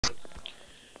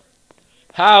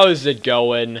How's it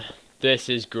going? This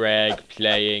is Greg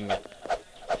playing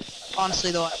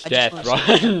Honestly though, Death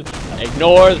Run.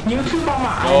 Ignore. YouTube on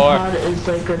my iPod is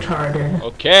like retarded.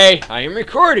 Okay, I am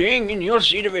recording and you'll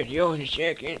see the video in a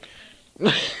second.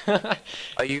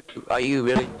 Are you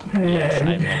really? Yes,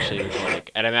 I'm actually recording.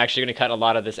 And I'm actually gonna cut a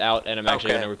lot of this out and I'm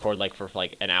actually gonna record like for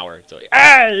like an hour. So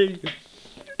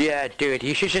yeah, dude,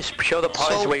 you should just show the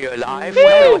parts where you're alive.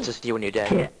 Nobody wants to see when you're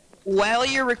dead. Yeah. while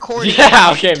you're recording, yeah,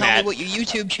 you okay, should tell Matt. me what your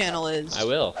YouTube channel is. I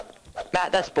will.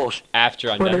 Matt, that's bullshit.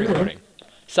 After I'm What done is it? recording.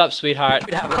 Sup, sweetheart?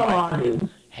 Come on, dude.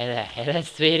 Hey there,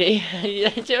 sweetie.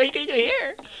 So what are you gonna do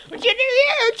here? What you gonna do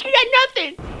here? You got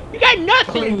nothing. You got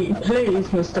nothing. Please,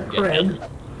 Mr. Craig.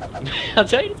 I'll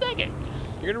tell you in a second.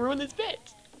 You're gonna ruin this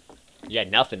bit. You got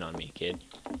nothing on me, kid.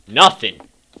 Nothing.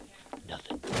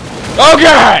 Nothing. Oh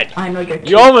God! I know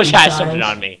You almost had something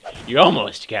on me. You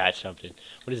almost got something.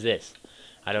 What is this?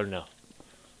 I don't know.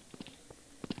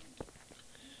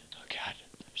 Oh God,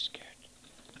 I'm scared.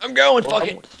 I'm going. Fuck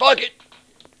it. Fuck it.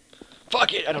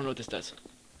 Fuck it. I don't know what this does.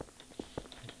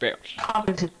 Bears.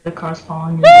 Obviously, the car's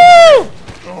following you. Woo!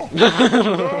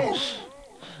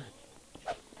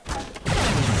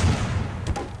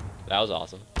 That was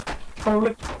awesome.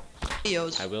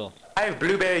 Videos. I will. I have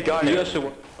blueberry garden. You guys should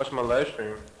watch my live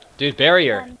stream. Dude,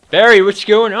 Barrier. Barry, what's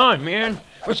going on, man?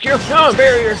 What's going on,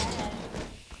 Barrier?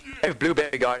 I have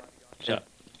blueberry garden. Shut up.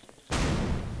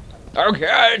 Oh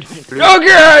God! Oh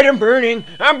God! I'm burning!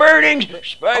 I'm burning!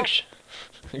 Spikes!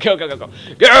 Go, go, go, go!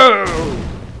 Go!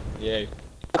 Yay.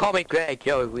 Call me Greg.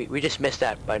 Yo, we just missed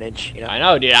that by an inch, you know? I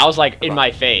know, dude. I was like in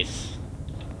my face.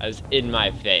 I was in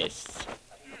my face.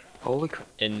 Holy crap.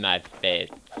 In my face.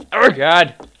 Oh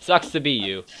God! Sucks to be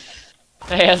you.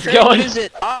 Hey, how's it Greg, what going? is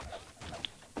it?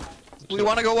 We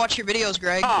want to go watch your videos,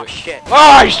 Greg. Oh, shit.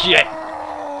 Oh shit!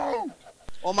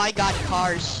 Oh my God,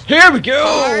 cars. Here we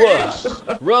go!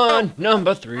 Run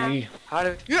number 3. How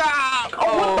did... Yeah!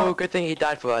 Oh, good thing he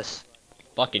died for us.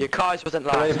 Fucking. Your cars wasn't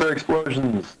lost. Sniper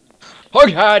explosions. Oh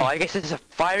God! Oh, I guess it's a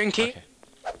firing team? Okay.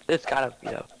 It's gotta,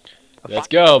 you know... Let's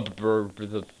go.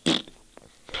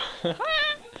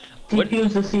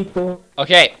 Defuse the sequel.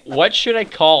 Okay, what should I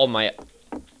call my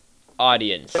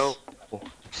audience? Oh.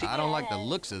 See, I don't like the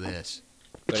looks of this.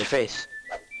 it's your face.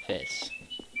 Face.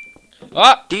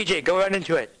 Ah! DJ, go right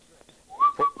into it.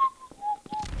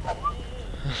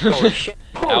 Oh, shit.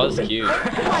 That was cute.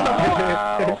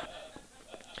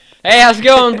 Hey, how's it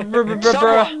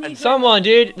going, Someone,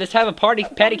 dude. Let's have a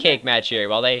patty cake match here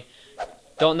while they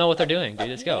don't know what they're doing, dude.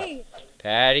 Let's go.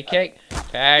 Patty cake.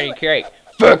 Patty cake.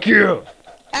 Fuck you!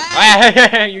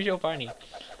 You're so funny.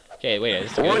 Okay, wait.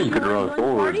 This is Or good. you could run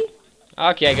forward.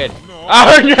 Okay, good.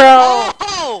 Oh no!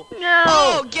 Oh! No!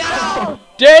 Oh, get out!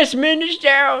 Desmond is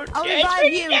down! I'll Desmond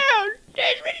revive is you. down!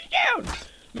 Desmond is down!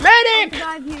 Medic!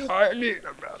 Revive you. I need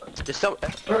a medic. Just so... I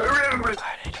need a medic.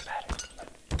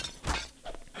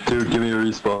 Dude, give me a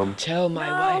respawn. Tell my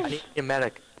No. I wife. need a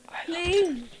medic.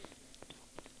 Please.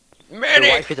 Your Medic!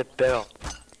 wife is a bill.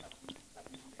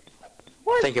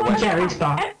 Thank you, wife. Garry,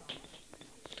 stop.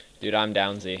 Dude, I'm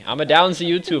Downsy. I'm a Downsy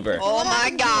YouTuber. Oh my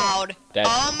God! That's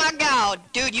Oh my God!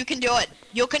 Dude, you can do it!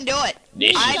 You can do it!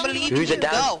 this I is- believe in Who's you! it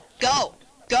down? Go! Go!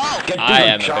 Go! Get I to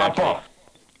am the a chopper. veteran.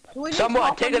 Do we just Someone,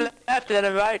 walk take on- a left and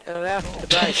a right and a left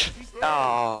and a right.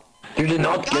 Oh. You did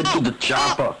not get to the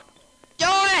chopper. Do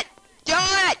it! Do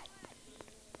it!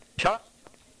 Shut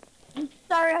I'm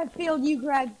sorry I failed you,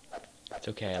 Greg. It's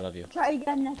okay, I love you. Try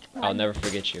again next time. I'll never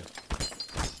forget you.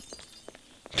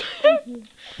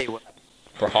 Hey, what?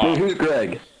 Bro. Who's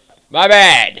Greg? My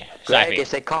bad! Greg, Slappy. yes,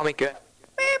 they call me Greg.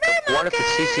 One of the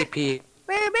CCP.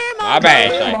 My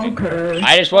bad, Slappy. Bunker.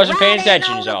 I just wasn't paying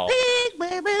attention, is all.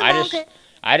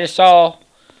 I just saw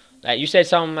that you said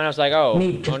something and I was like, oh,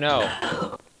 oh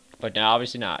no. But now,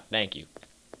 obviously not. Thank you.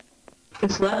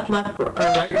 It's left, left,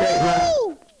 right, left.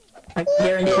 I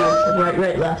guarantee it's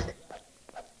right, left.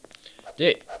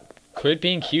 Dude, quit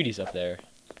being cuties up there.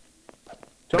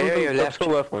 Barry, your Let's left. go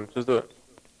left one. Just do it.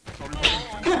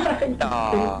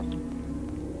 Aw.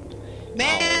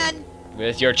 Man!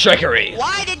 With your trickery.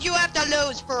 Why did you have to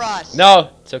lose for us? No,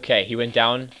 it's okay. He went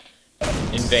down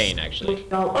in vain, actually.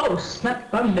 Oh, snap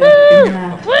thunder.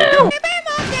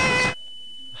 Yeah.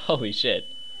 Holy shit.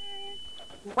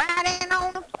 Riding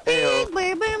on the Ew.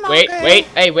 baby Wait, monkey. wait,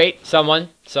 hey, wait. Someone.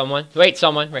 Wait,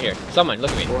 someone. Right here. Someone,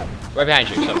 look at me. Right behind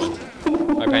you,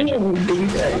 someone. Right behind you.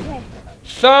 Okay.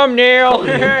 Thumbnail!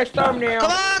 Thumbnail!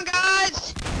 Come on,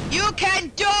 guys! You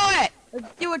can do it!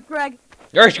 Let's do it, Greg.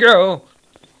 Let's go!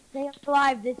 Stay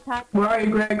alive this time. Where are you,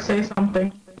 Greg? Say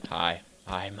something. Hi,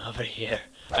 I'm over here.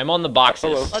 I'm on the boxes.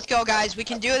 Hello. Let's go, guys. We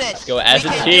can do this. Let's go as We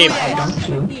a can team. do I this.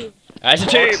 don't you. As a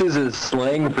team. Boxes is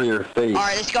slang for your face.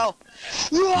 Alright, let's go.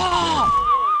 Whoa!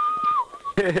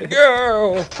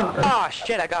 Go. Oh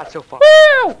shit, I got so far.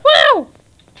 Woo! Woo!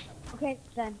 Okay,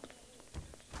 then.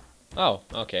 Oh,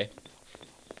 okay.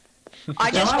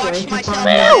 I just No, watched it's myself fine.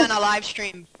 die on a live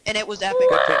stream, and it was epic.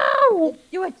 Let's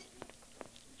do it.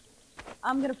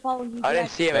 I'm gonna follow you. I didn't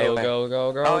Jack. see him Go, anywhere. go,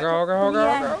 go, go, Oh, go, go, go,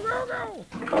 yeah. go,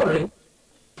 go, go. Alright.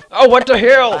 Oh, what the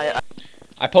hell? I-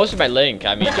 I posted my link.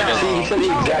 I mean, you See, guys. he said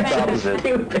the exact opposite.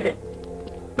 Stupid.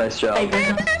 Nice Hey, job.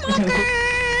 there's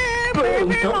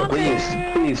no...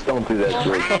 Please don't do that,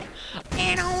 Drake.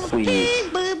 Please.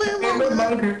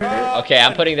 Okay,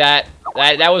 I'm putting that.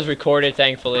 That was recorded,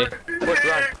 thankfully. Quick,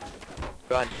 run.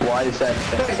 Run. Why is that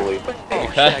thankfully? Oh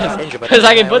shit, I got injured, but Because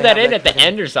I can put only that have in at the thing.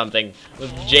 end or something.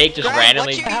 With Jake just Greg,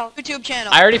 randomly. what's your YouTube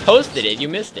channel? I already posted it. You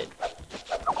missed it.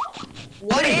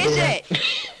 What is it?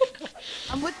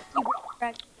 I'm with you,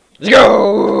 Greg. Let's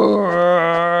go!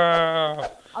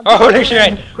 I'll Oh, holy do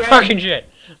shit! Fucking shit!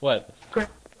 What?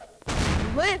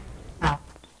 Lift.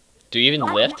 Do you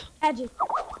even lift? Magic.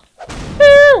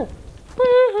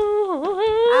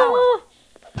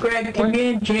 Greg, can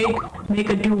me and Jake make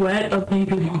a duet of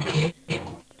Baby Monkey?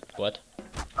 What?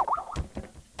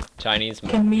 Chinese.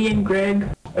 Can me and Greg,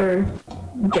 or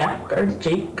Jack, or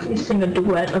Jake sing a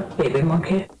duet of Baby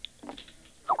Monkey?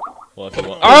 Well, if you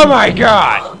want. Oh my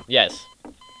god! Yes.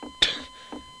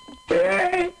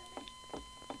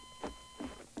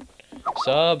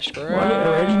 Subscribe. What,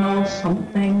 original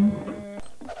something?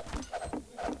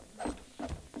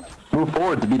 Move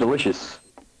forward to be delicious.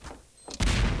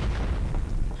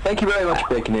 Thank you very much,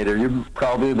 Baconator. You're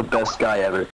probably the best guy ever.